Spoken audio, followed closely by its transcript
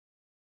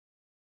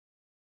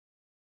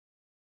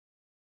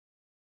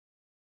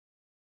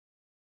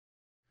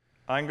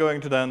I'm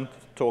going to then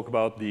talk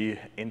about the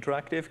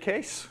interactive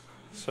case.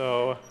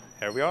 So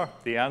here we are.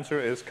 The answer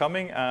is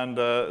coming,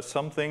 and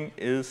something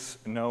is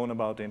known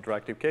about the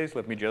interactive case.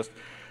 Let me just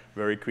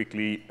very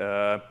quickly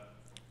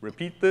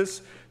repeat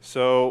this.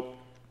 So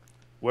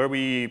where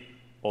we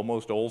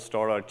almost all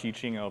start our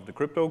teaching of the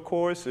crypto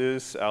course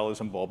is Alice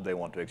and Bob, they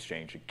want to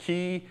exchange a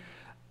key.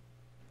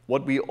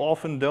 What we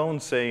often don't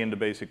say in the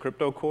basic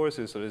crypto course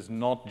is that it's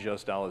not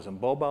just Alice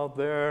and Bob out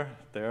there.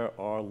 There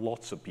are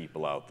lots of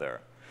people out there.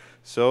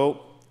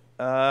 So,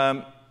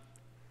 and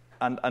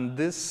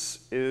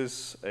this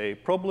is a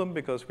problem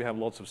because we have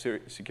lots of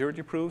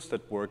security proofs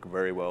that work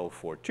very well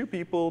for 2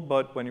 people,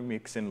 but when you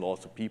mix in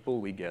lots of people,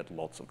 we get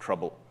lots of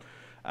trouble,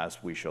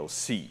 as we shall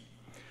see.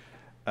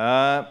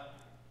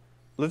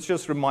 Let's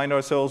just remind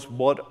ourselves,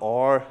 what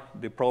are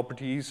the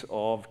properties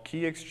of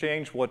key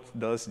exchange? What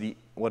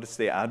is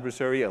the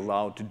adversary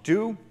allowed to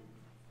do?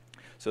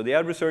 So the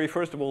adversary,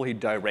 first of all, he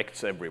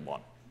directs everyone,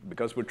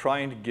 because we're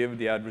trying to give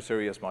the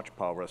adversary as much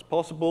power as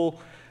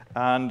possible.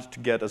 And to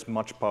get as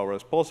much power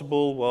as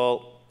possible,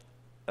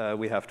 well,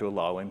 we have to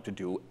allow him to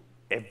do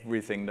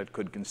everything that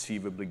could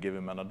conceivably give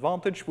him an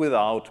advantage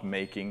without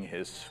making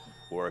his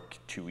work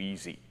too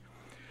easy.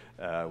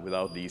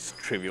 Without these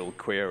trivial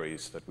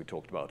queries that we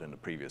talked about in the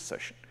previous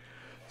session.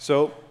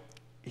 So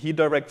he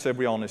directs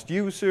every honest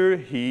user.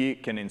 He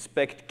can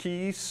inspect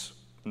keys,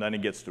 and then he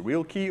gets the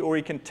real key, or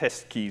he can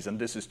test keys, and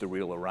this is the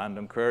real or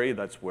random query.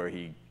 That's where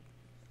he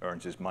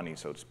earns his money,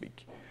 so to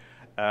speak.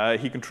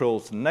 He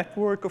controls the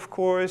network, of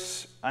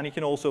course, and he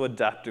can also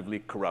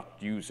adaptively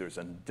corrupt users,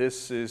 and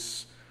this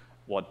is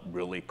what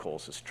really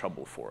causes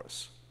trouble for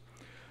us.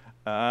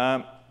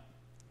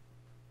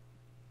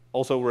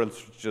 Also,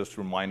 let's just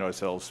remind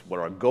ourselves what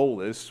our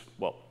goal is.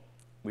 Well,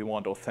 we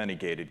want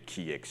authenticated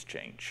key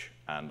exchange.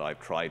 And I've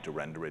tried to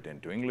render it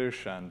into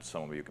English, and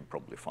some of you can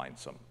probably find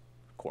some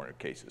corner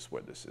cases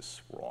where this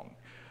is wrong.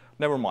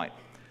 Never mind.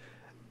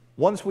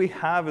 Once we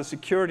have a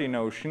security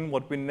notion,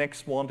 what we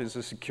next want is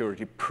a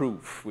security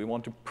proof. We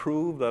want to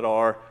prove that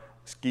our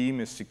scheme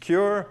is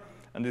secure,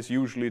 and this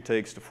usually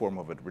takes the form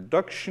of a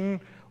reduction.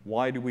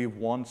 Why do we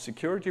want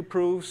security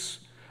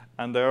proofs?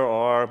 And there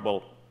are,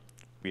 well,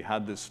 we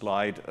had this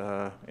slide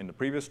in the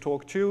previous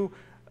talk too.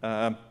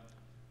 The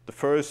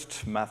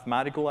first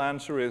mathematical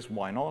answer is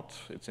why not?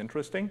 It's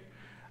interesting.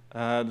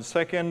 The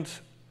second,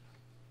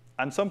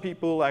 and some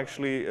people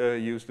actually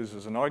use this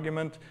as an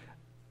argument,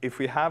 if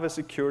we have a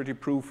security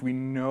proof, we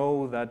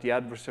know that the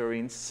adversary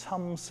in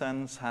some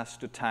sense has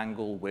to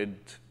tangle with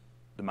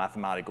the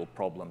mathematical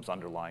problems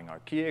underlying our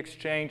key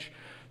exchange,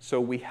 so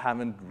we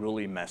haven't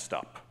really messed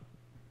up.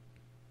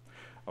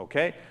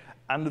 Okay?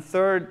 And the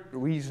third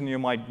reason you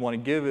might want to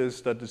give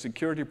is that the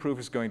security proof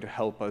is going to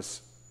help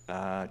us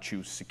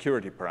choose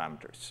security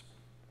parameters.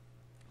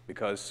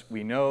 Because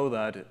we know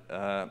that,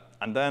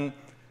 and then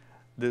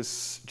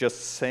this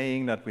just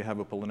saying that we have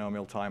a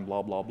polynomial time,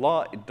 blah, blah,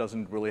 blah, it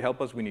doesn't really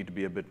help us. We need to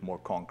be a bit more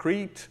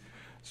concrete.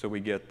 So we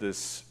get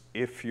this,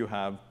 if you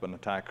have an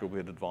attacker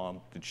with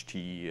advantage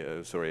t,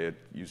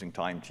 using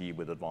time t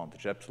with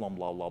advantage epsilon,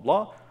 blah, blah,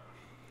 blah.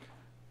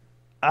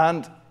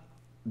 And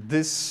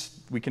this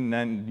we can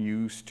then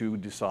use to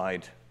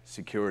decide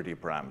security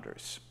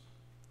parameters.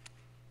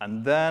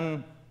 And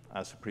then,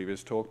 as the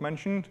previous talk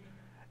mentioned,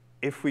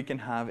 if we can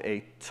have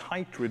a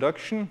tight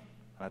reduction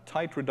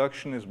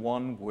is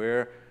one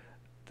where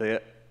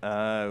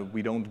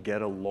we don't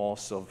get a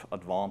loss of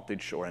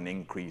advantage or an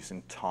increase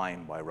in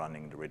time by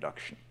running the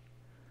reduction.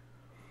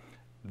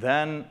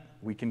 Then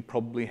we can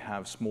probably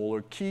have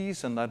smaller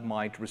keys, and that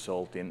might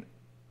result in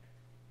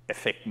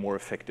more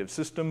effective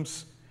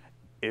systems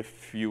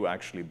if you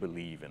actually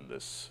believe in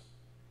this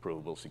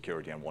provable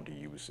security and want to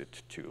use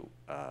it to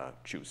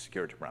choose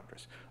security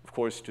parameters. Of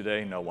course,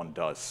 today no one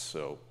does,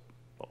 so,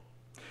 well.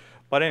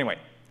 But anyway,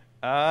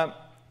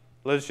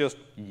 let's just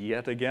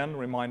yet again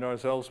remind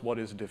ourselves, what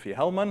is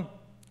Diffie-Hellman?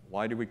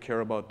 Why do we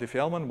care about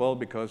Diffie-Hellman? Well,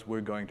 because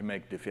we're going to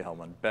make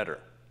Diffie-Hellman better.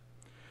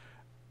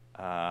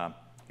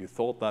 You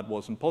thought that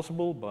wasn't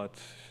possible, but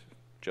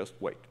just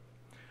wait.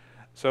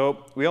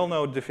 So we all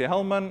know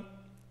Diffie-Hellman,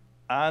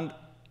 and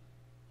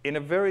in a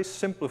very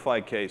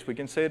simplified case, we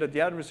can say that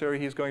the adversary,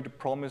 he's going to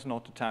promise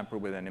not to tamper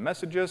with any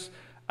messages,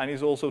 and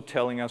he's also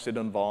telling us in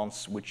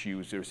advance which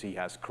users he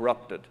has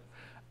corrupted.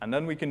 And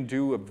then we can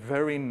do a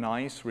very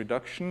nice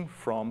reduction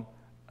from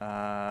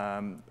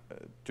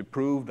to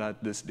prove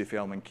that this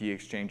Diffie-Hellman key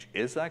exchange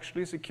is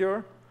actually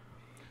secure.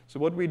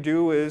 So what we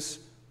do is,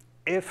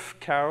 if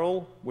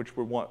Carol,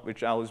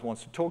 which Alice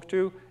wants to talk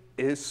to,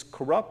 is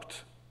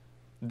corrupt,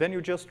 then you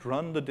just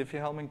run the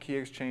Diffie-Hellman key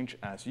exchange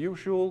as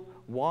usual.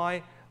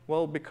 Why?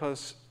 Well,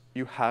 because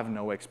you have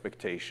no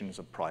expectations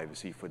of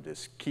privacy for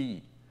this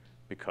key.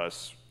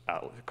 Because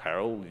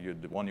Carol,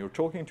 the one you're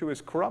talking to,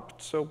 is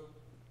corrupt, so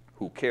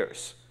who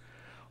cares?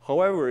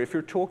 However, if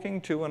you're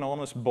talking to an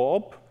honest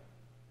Bob,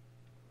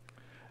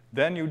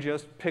 then you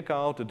just pick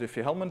out a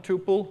Diffie-Hellman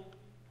tuple,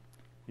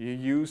 you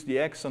use the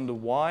x and the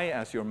y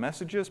as your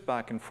messages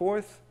back and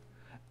forth,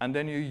 and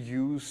then you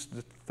use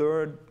the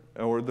third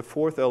or the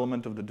fourth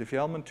element of the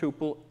Diffie-Hellman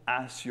tuple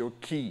as your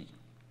key.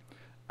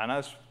 And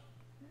as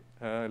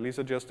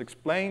Lisa just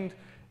explained,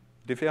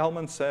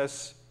 Diffie-Hellman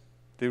says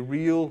the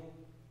real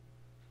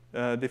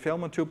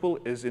Diffie-Hellman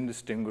tuple is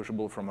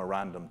indistinguishable from a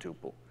random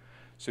tuple.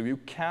 So you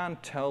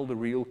can't tell the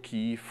real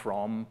key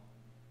from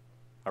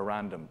a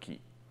random key.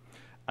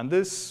 And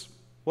this,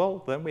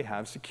 well, then we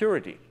have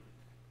security.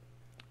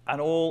 And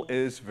all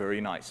is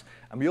very nice.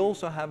 And we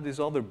also have this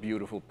other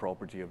beautiful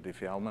property of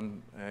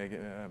Diffie-Hellman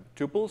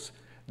tuples.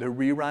 They're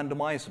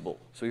re-randomizable.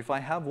 So if I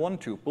have one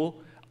tuple,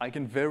 I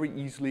can very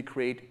easily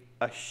create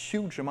a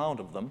huge amount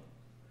of them.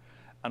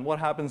 And what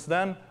happens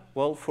then?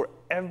 Well, for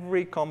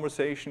every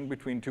conversation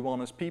between two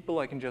honest people,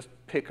 I can just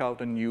pick out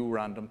a new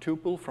random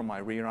tuple from my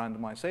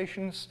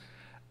re-randomizations,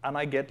 and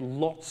I get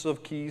lots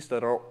of keys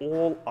that are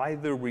all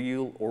either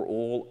real or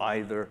all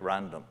either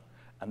random.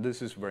 And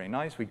this is very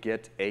nice. We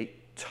get a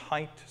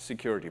tight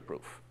security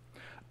proof.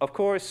 Of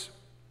course,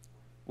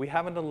 we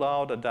haven't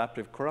allowed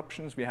adaptive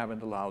corruptions. We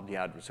haven't allowed the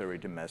adversary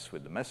to mess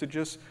with the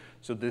messages,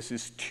 so this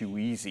is too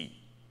easy.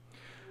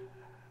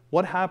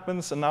 What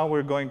happens, and now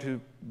we're going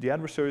to, the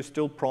adversary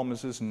still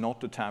promises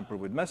not to tamper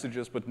with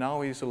messages, but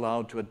now he's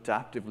allowed to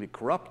adaptively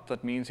corrupt.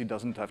 That means he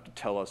doesn't have to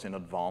tell us in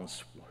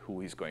advance who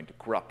he's going to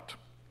corrupt.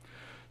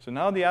 So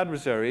now the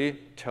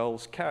adversary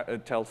tells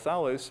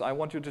Alice, I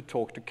want you to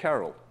talk to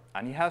Carol,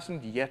 and he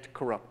hasn't yet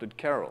corrupted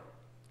Carol.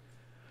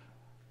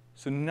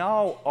 So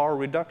now our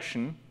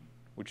reduction,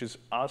 which is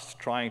us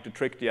trying to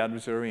trick the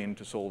adversary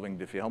into solving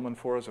Diffie-Hellman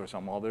for us or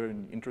some other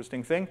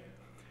interesting thing,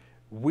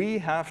 we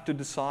have to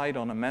decide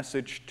on a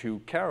message to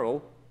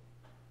Carol.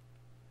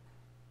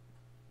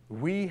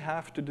 We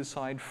have to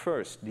decide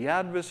first. The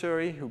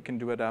adversary, who can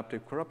do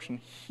adaptive corruption,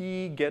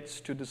 he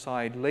gets to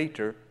decide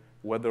later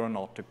whether or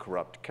not to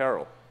corrupt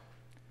Carol.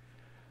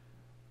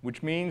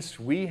 Which means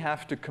we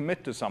have to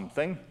commit to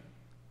something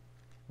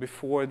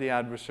before the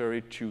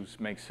adversary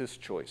makes his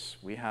choice.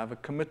 We have a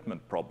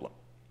commitment problem.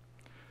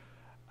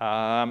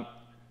 And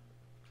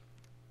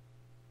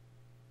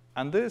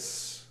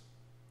this,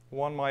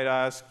 one might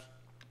ask,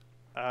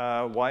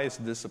 why is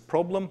this a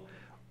problem?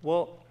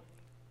 Well,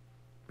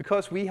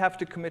 because we have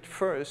to commit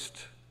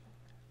first,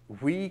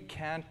 we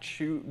can't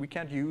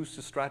use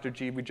the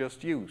strategy we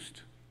just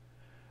used.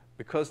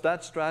 Because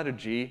that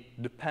strategy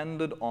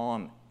depended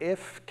on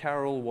if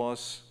Carol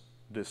was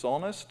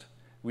dishonest,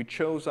 we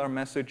chose our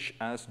message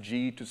as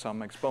G to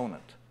some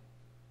exponent.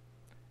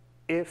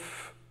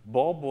 If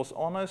Bob was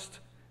honest,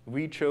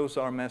 we chose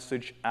our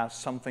message as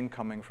something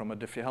coming from a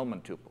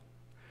Diffie-Hellman tuple.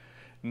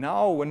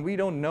 Now, when we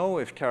don't know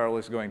if Carol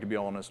is going to be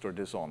honest or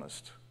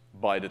dishonest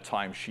by the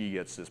time she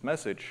gets this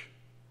message,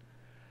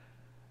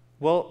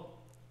 well,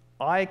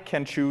 I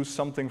can choose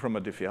something from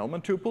a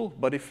Diffie-Hellman tuple,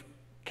 but if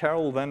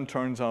Carol then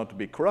turns out to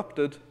be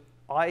corrupted,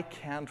 I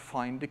can't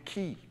find the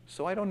key,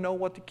 so I don't know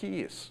what the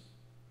key is.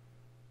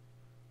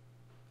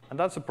 And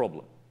that's a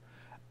problem.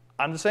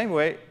 And the same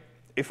way,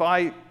 if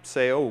I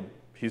say, oh,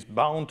 he's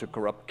bound to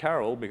corrupt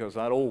Carol, because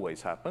that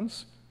always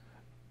happens,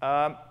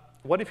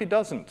 what if he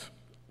doesn't?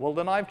 Well,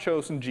 then I've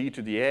chosen G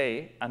to the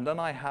A, and then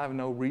I have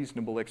no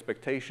reasonable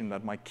expectation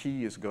that my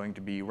key is going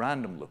to be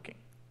random looking.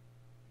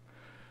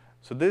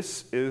 So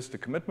this is the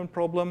commitment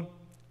problem.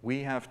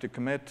 We have to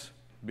commit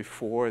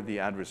before the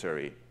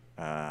adversary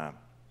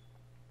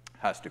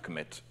has to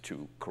commit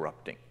to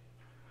corrupting.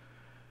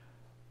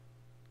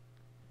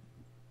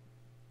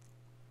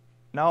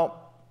 Now,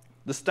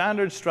 the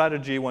standard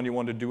strategy when you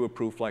want to do a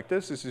proof like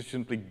this is you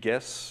simply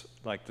guess,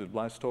 like the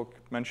last talk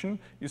mentioned,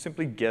 you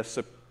simply guess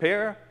a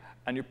pair,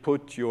 and you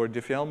put your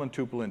Diffie-Hellman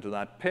tuple into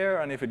that pair,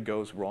 and if it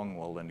goes wrong,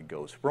 well, then it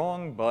goes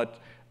wrong, but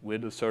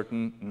with a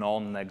certain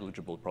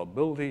non-negligible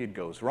probability, it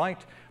goes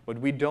right. But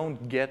we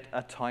don't get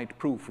a tight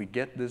proof. We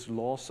get this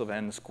loss of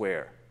n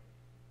squared.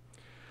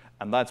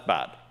 And that's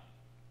bad.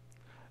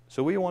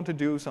 So we want to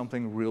do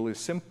something really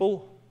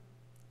simple,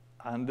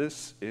 and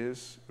this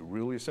is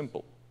really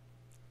simple.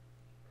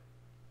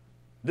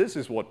 This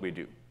is what we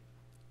do.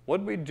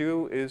 What we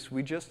do is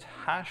we just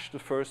hash the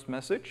first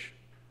message,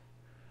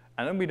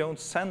 and then we don't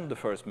send the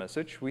first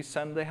message, we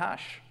send the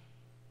hash.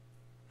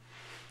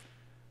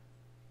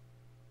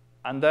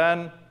 And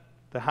then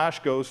the hash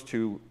goes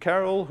to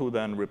Carol, who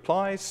then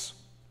replies.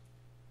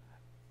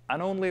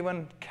 And only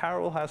when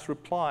Carol has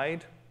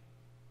replied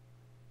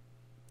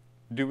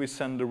do we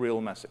send the real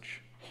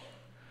message.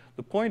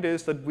 The point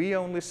is that we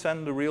only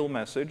send the real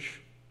message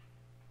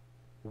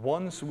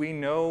once we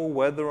know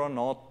whether or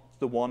not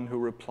the one who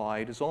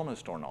replied is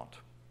honest or not.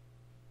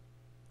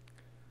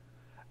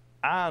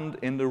 And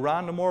in the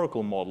random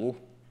oracle model,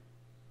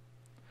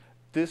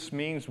 this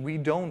means we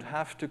don't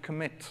have to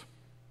commit.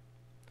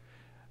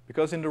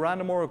 Because in the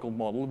random oracle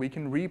model, we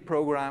can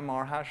reprogram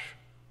our hash.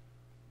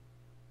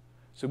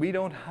 So we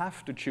don't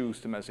have to choose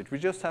the message. We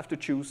just have to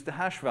choose the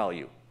hash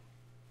value.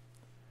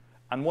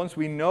 And once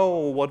we know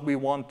what we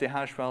want the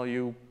hash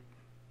value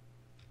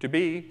to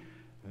be,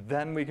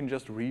 then we can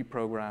just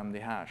reprogram the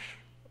hash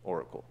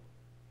oracle.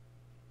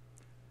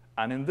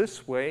 And in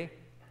this way,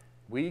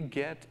 we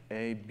get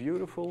a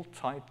beautiful,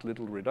 tight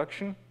little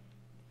reduction.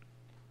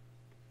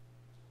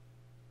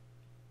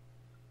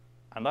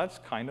 And that's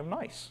kind of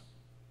nice.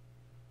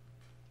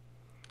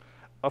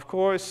 Of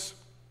course,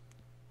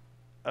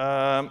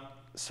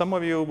 Some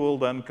of you will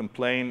then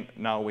complain,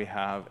 now we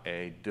have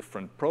a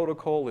different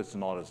protocol, it's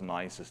not as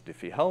nice as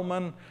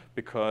Diffie-Hellman,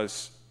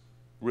 because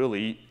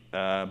really,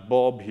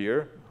 Bob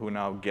here, who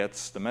now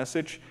gets the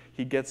message,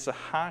 he gets a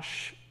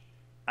hash,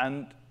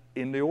 and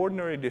in the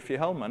ordinary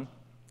Diffie-Hellman,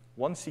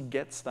 once he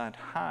gets that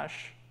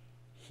hash,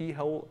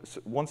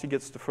 once he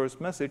gets the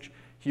first message,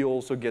 he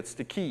also gets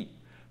the key.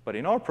 But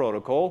in our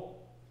protocol,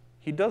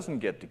 he doesn't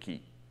get the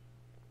key.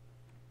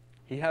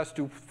 He has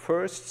to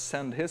first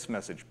send his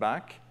message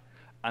back,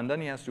 and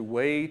then he has to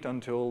wait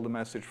until the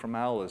message from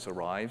Alice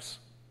arrives,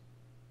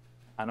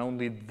 and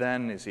only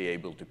then is he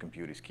able to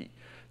compute his key.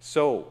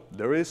 So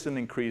there is an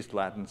increased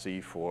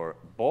latency for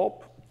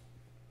Bob.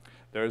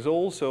 There's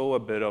also a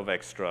bit of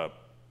extra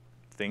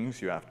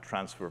things you have to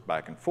transfer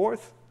back and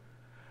forth.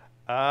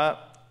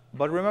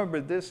 But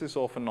remember, this is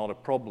often not a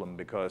problem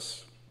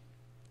because,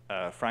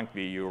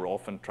 frankly, you're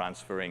often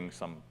transferring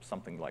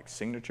something like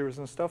signatures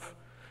and stuff.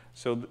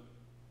 So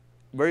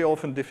very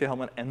often,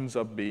 Diffie-Hellman ends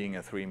up being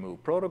a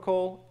 3-move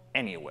protocol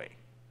anyway.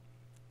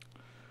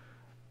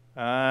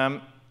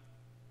 The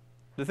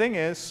thing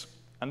is,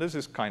 and this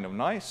is kind of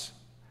nice,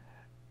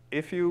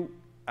 if you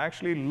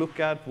actually look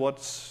at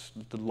what's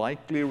the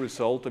likely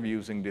result of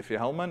using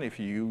Diffie-Hellman, if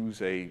you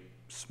use a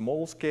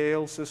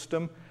small-scale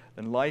system,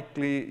 then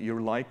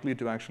you're likely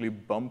to actually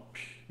bump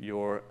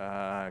your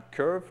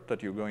curve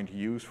that you're going to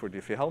use for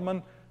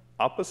Diffie-Hellman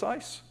up a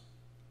size.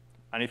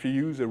 And if you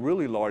use a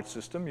really large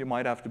system, you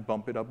might have to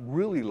bump it up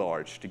really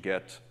large to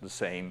get the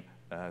same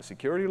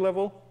security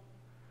level.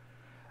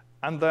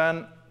 And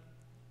then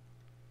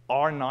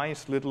our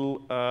nice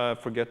little,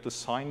 forget the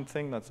sign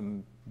thing, that's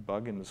a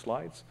bug in the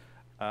slides.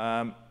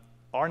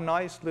 Our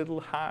nice little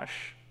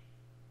hash,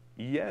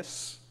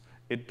 yes,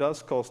 it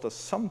does cost us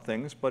some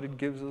things, but it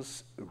gives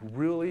us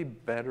really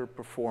better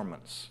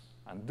performance.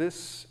 And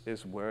this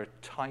is where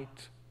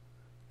tight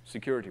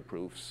security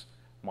proofs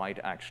might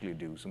actually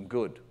do some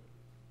good.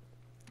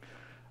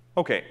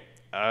 Okay,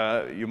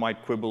 you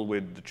might quibble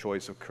with the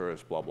choice of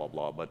curves, blah, blah,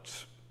 blah,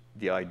 but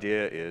the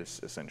idea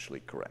is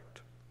essentially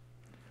correct.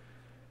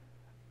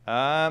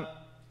 But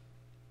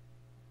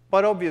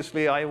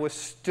obviously, I was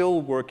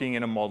still working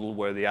in a model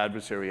where the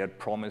adversary had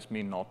promised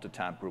me not to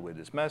tamper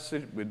with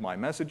my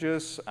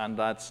messages, and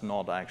that's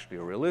not actually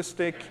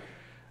realistic.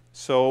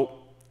 So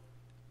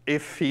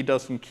if he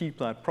doesn't keep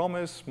that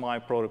promise, my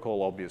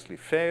protocol obviously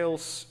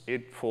fails.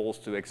 It falls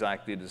to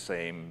exactly the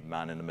same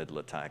man-in-the-middle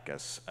attack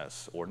as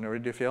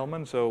ordinary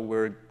Diffie-Hellman, so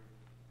we're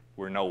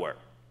nowhere.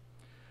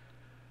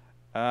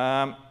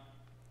 The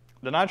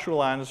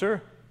natural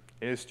answer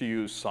is to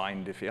use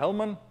signed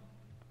Diffie-Hellman.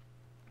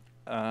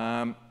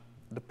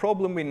 The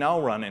problem we now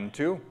run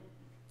into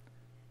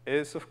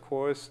is, of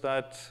course,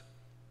 that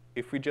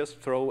if we just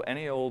throw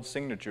any old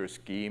signature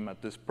scheme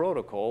at this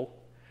protocol,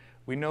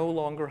 we no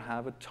longer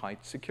have a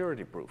tight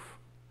security proof,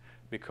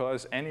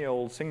 because any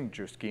old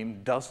signature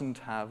scheme doesn't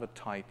have a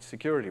tight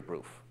security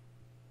proof.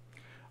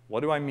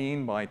 What do I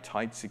mean by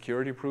tight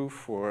security proof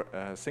for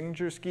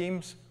signature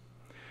schemes?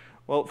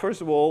 Well,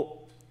 first of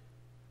all,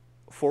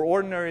 for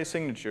ordinary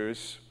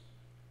signatures,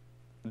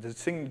 the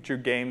signature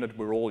game that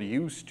we're all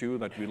used to,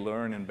 that we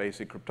learn in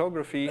basic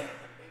cryptography,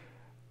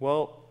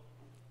 well,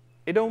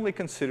 it only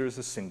considers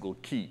a single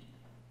key.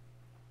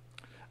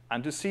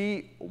 And to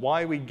see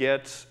why we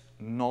get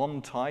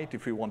non-tight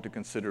if we want to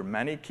consider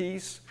many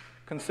keys,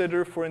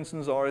 consider, for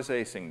instance,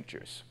 RSA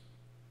signatures.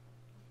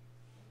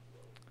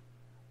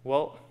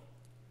 Well,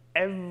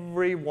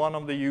 every one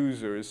of the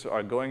users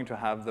are going to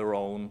have their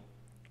own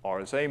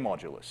RSA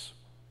modulus.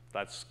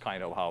 That's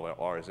kind of how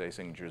RSA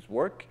signatures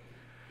work.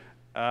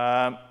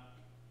 And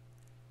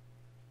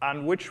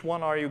which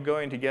one are you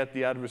going to get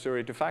the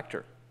adversary to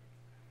factor?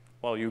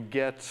 Well, you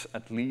get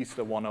at least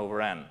a 1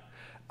 over n.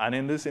 And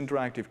in this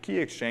interactive key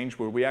exchange,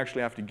 where we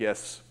actually have to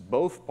guess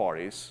both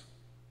parties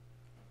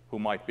who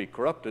might be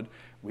corrupted,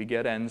 we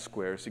get n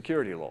square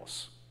security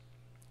loss.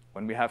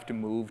 When we have to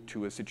move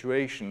to a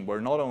situation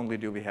where not only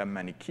do we have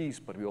many keys,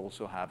 but we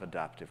also have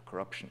adaptive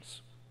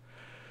corruptions.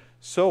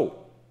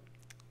 So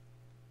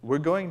we're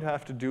going to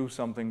have to do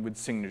something with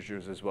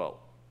signatures as well.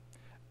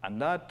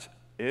 And that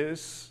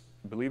is,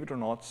 believe it or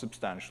not,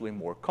 substantially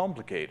more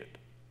complicated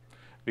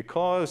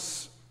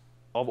because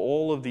of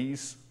all of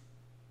these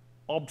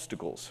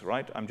obstacles,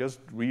 right? I'm just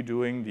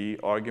redoing the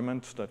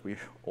argument that we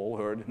all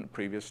heard in the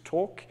previous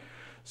talk.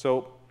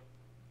 So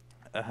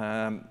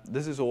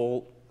this is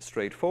all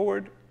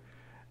straightforward.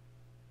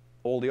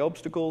 All the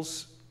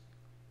obstacles.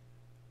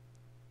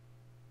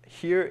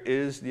 Here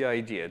is the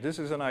idea. This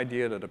is an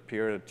idea that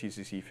appeared at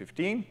TCC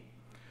 15.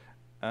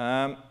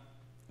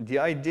 The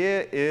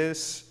idea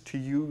is to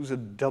use a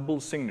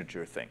double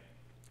signature thing.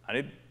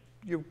 And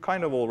you've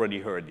kind of already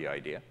heard the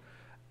idea.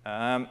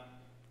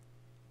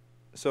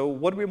 So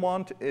what we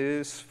want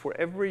is for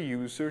every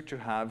user to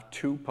have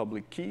 2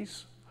 public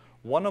keys.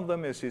 One of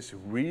them is his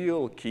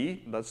real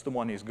key. That's the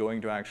one he's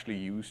going to actually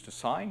use to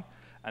sign.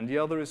 And the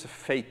other is a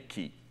fake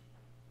key.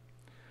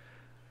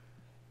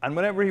 And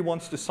whenever he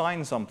wants to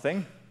sign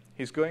something,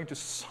 he's going to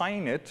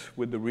sign it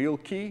with the real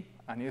key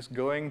and he's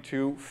going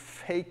to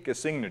fake a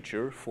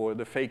signature for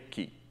the fake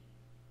key.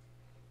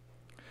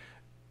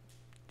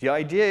 The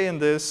idea in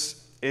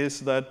this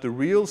is that the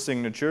real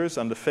signatures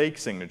and the fake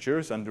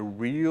signatures and the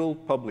real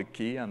public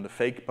key and the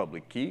fake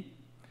public key,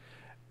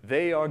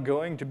 they are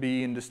going to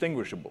be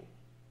indistinguishable.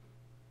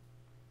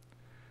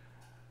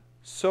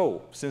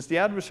 So, since the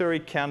adversary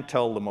can't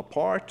tell them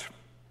apart,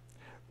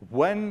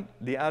 when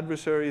the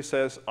adversary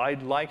says,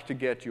 I'd like to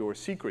get your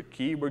secret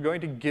key, we're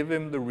going to give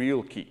him the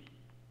real key.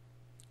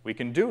 We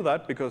can do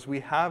that because we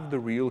have the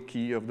real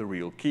key of the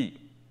real key.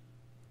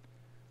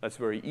 That's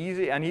very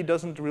easy, and he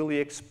doesn't really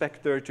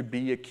expect there to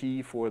be a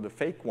key for the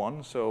fake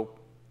one, so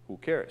who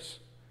cares?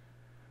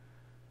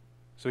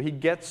 So he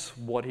gets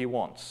what he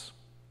wants.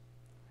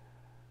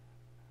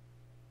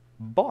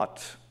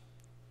 But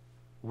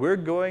we're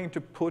going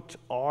to put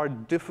our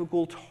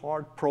difficult,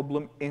 hard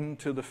problem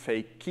into the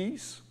fake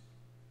keys.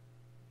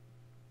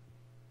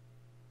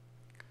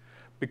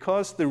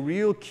 Because the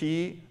real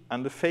key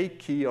and the fake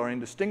key are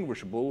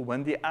indistinguishable,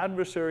 when the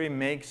adversary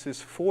makes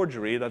his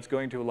forgery that's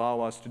going to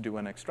allow us to do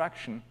an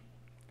extraction,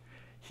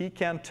 he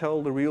can't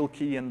tell the real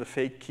key and the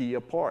fake key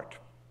apart.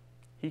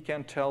 He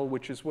can't tell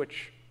which is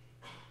which.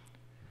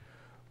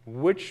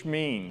 Which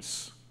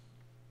means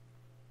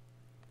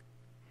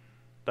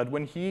that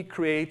when he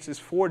creates his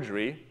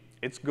forgery,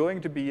 it's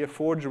going to be a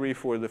forgery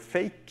for the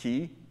fake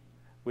key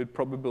with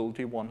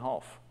probability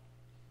 1/2.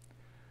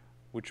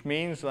 Which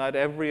means that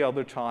every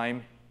other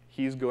time,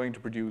 he's going to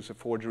produce a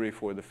forgery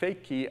for the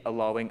fake key,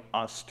 allowing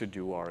us to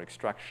do our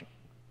extraction.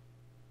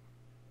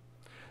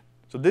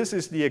 So this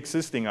is the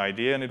existing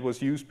idea, and it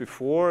was used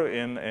before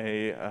in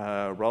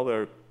a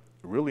rather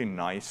really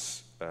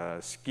nice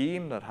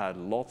scheme that had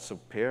lots of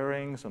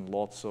pairings and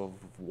lots of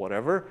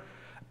whatever,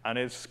 and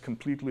it's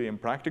completely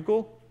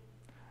impractical.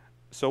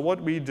 So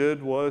what we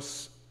did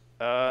was,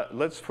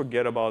 let's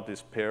forget about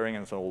this pairing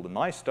and all the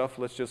nice stuff.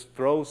 Let's just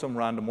throw some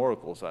random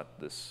oracles at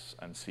this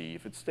and see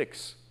if it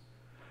sticks.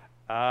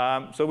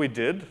 So we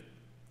did,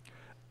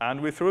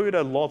 and we threw it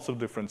at lots of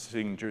different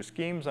signature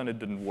schemes, and it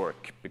didn't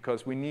work,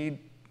 because we need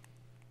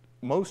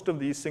most of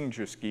these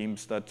signature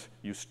schemes that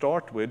you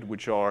start with,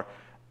 which are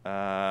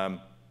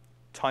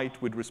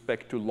tight with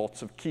respect to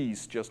lots of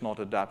keys, just not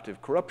adaptive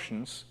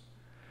corruptions.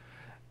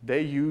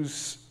 They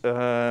use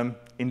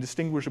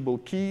indistinguishable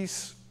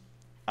keys,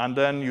 and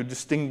then you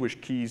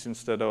distinguish keys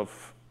instead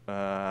of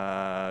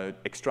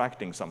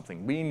extracting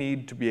something. We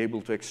need to be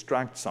able to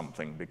extract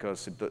something,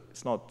 because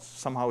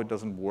somehow it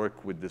doesn't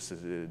work with this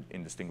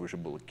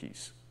indistinguishable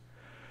keys.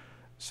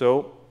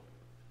 So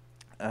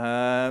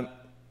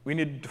we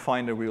needed to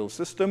find a real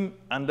system,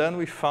 and then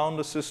we found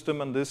a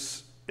system, and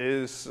this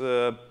is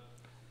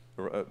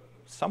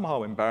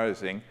somehow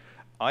embarrassing.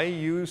 I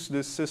use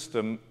this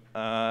system.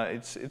 I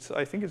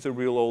think it's a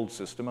real old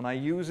system, and I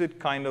use it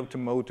kind of to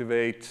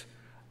motivate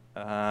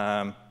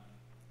the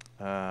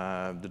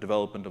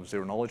development of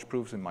zero-knowledge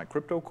proofs in my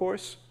crypto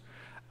course.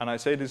 And I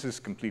say this is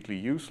completely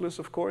useless,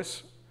 of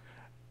course.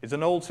 It's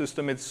an old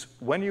system. It's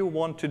when you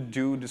want to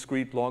do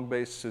discrete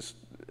log-based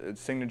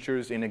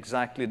signatures in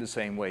exactly the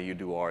same way you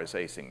do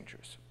RSA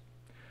signatures.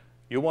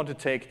 You want to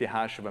take the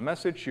hash of a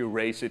message, you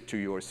raise it to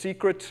your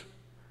secret,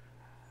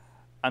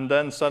 and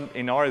then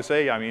in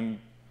RSA, I mean,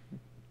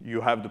 you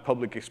have the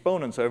public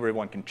exponent, so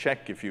everyone can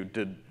check if you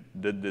did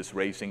this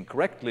raising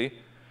correctly.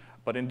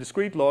 But in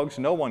discrete logs,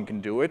 no one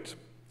can do it.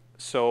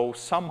 So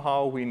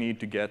somehow we need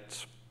to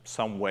get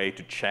some way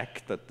to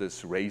check that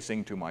this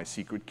raising to my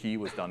secret key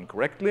was done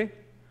correctly.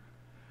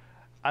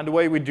 And the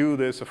way we do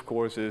this, of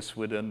course, is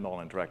with a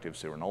non-interactive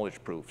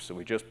zero-knowledge proof. So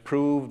we just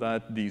prove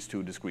that these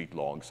two discrete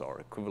logs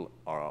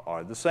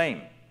are the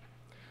same.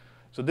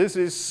 So this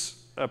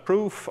is a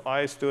proof.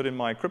 I stood in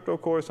my crypto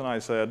course, and I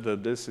said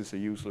that this is a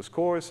useless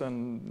course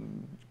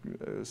and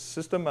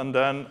system. And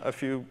then a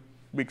few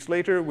weeks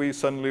later, we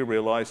suddenly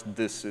realized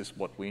this is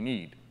what we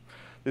need.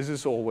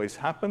 This always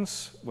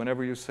happens.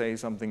 Whenever you say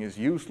something is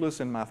useless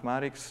in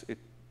mathematics, it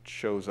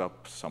shows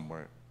up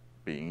somewhere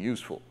being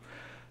useful.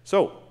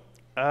 So,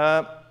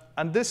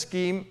 and this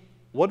scheme,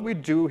 what we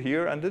do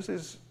here, and this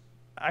is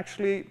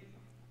actually,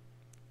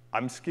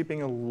 I'm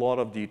skipping a lot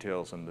of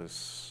details in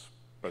this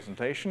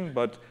presentation,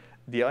 but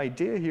the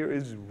idea here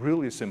is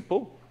really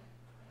simple.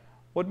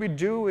 What we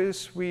do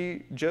is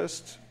we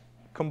just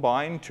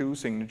combine two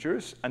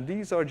signatures, and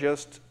these are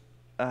just,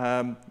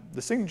 the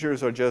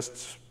signatures are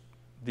just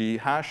the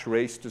hash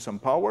raised to some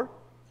power.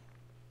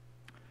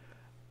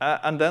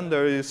 And then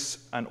there is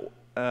an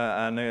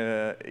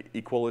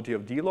equality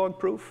of D-log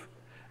proof.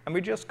 And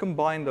we just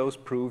combine those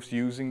proofs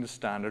using the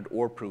standard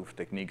OR proof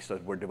techniques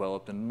that were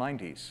developed in the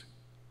 90s.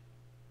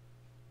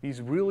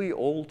 These really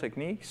old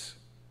techniques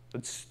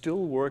that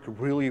still work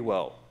really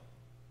well.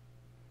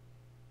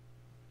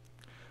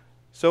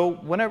 So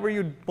whenever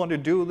you want to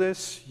do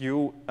this,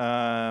 you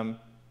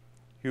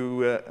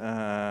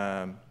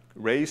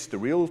raise the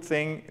real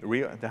thing,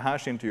 the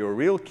hash into your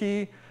real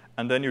key,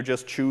 and then you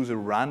just choose a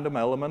random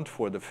element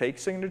for the fake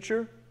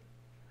signature,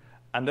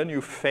 and then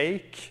you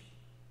fake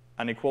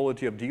an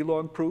equality of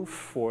D-log proof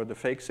for the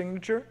fake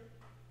signature,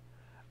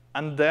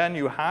 and then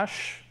you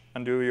hash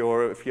and do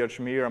your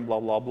fiat-shamir and blah,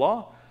 blah,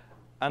 blah.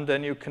 And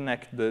then you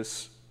connect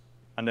this,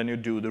 and then you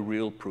do the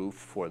real proof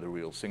for the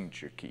real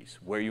signature keys,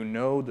 where you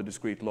know the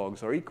discrete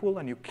logs are equal,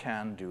 and you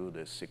can do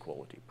this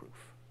equality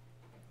proof.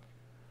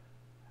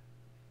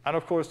 And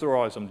of course, there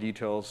are some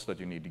details that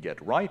you need to get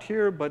right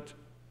here, but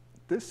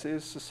this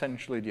is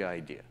essentially the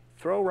idea.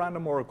 Throw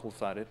random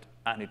oracles at it,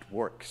 and it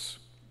works.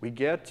 We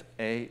get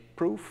a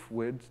proof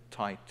with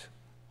tight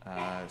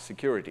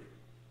security.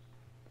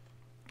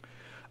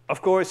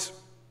 Of course,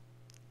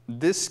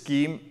 this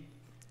scheme,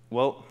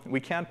 well, we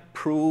can't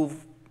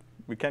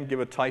give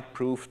a tight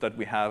proof that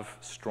we have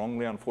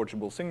strongly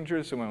unforgeable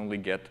signatures, so we only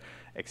get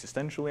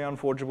existentially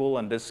unforgeable,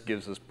 and this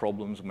gives us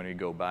problems when we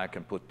go back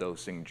and put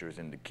those signatures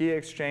in the key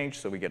exchange,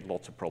 so we get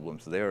lots of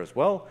problems there as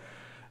well.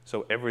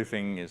 So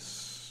everything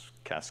is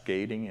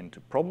cascading into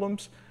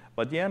problems,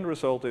 but the end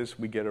result is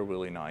we get a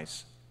really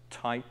nice,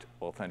 tight,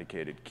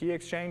 authenticated key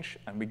exchange,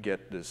 and we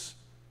get this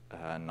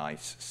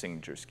nice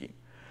signature scheme.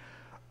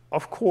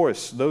 Of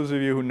course, those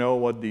of you who know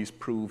what these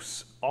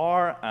proofs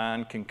are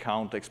and can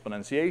count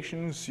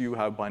exponentiations, you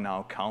have by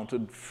now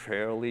counted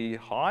fairly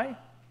high.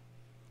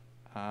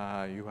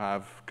 You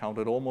have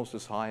counted almost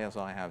as high as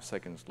I have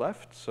seconds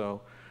left,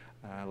 so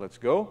let's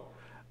go.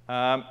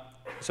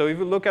 So if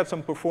you look at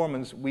some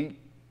performance, we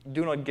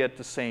do not get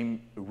the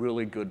same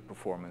really good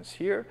performance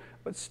here,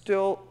 but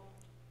still,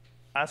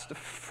 as the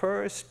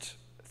first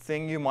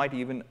thing you might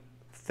even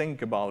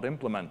think about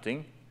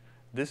implementing,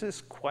 this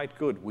is quite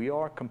good. We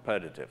are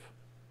competitive,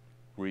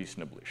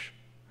 reasonably.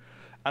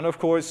 And of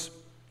course,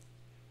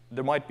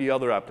 there might be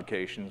other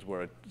applications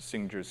where a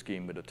signature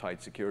scheme with a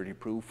tight security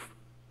proof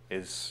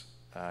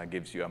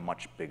gives you a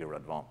much bigger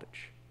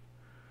advantage.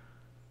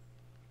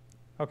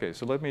 OK,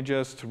 so let me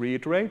just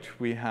reiterate.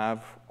 We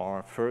have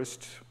our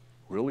first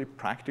really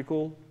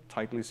practical,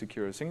 tightly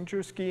secure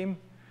signature scheme.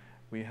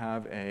 We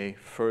have a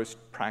first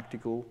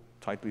practical,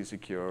 tightly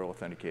secure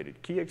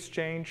authenticated key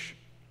exchange.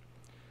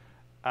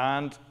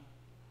 And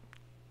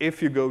if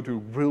you go to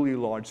really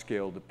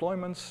large-scale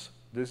deployments,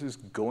 this is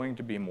going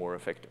to be more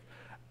effective.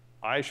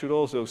 I should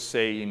also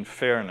say, in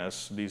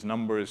fairness, these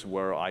numbers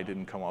where I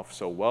didn't come off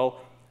so well,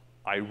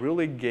 I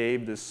really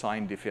gave this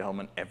signed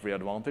Diffie-Hellman every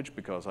advantage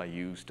because I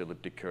used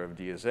elliptic curve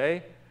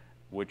DSA,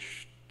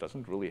 which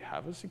doesn't really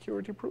have a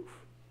security proof.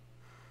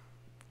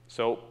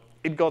 So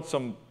it got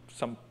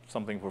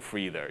something for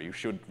free there. You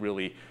should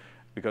really,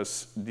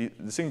 because the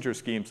signature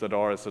schemes that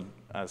are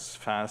as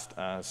fast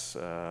as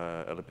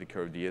elliptic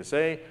curve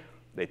DSA,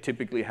 they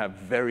typically have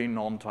very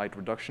non-tight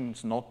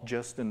reductions, not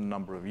just in the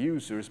number of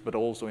users, but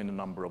also in the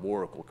number of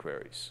Oracle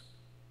queries.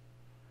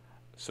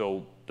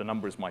 So the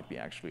numbers might be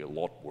actually a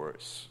lot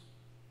worse.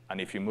 And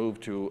if you move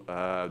to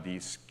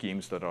these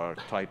schemes that are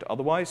tight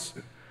otherwise,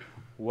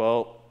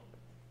 well,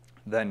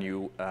 then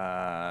you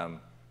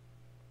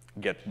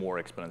get more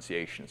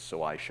exponentiations.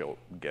 So I show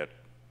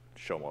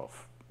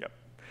off. Yep.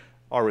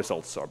 Our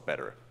results are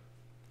better,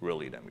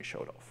 really, than we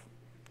showed off.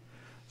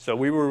 So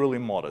we were really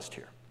modest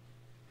here.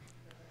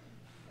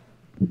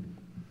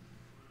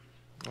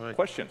 All right.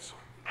 Questions?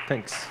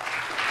 Thanks.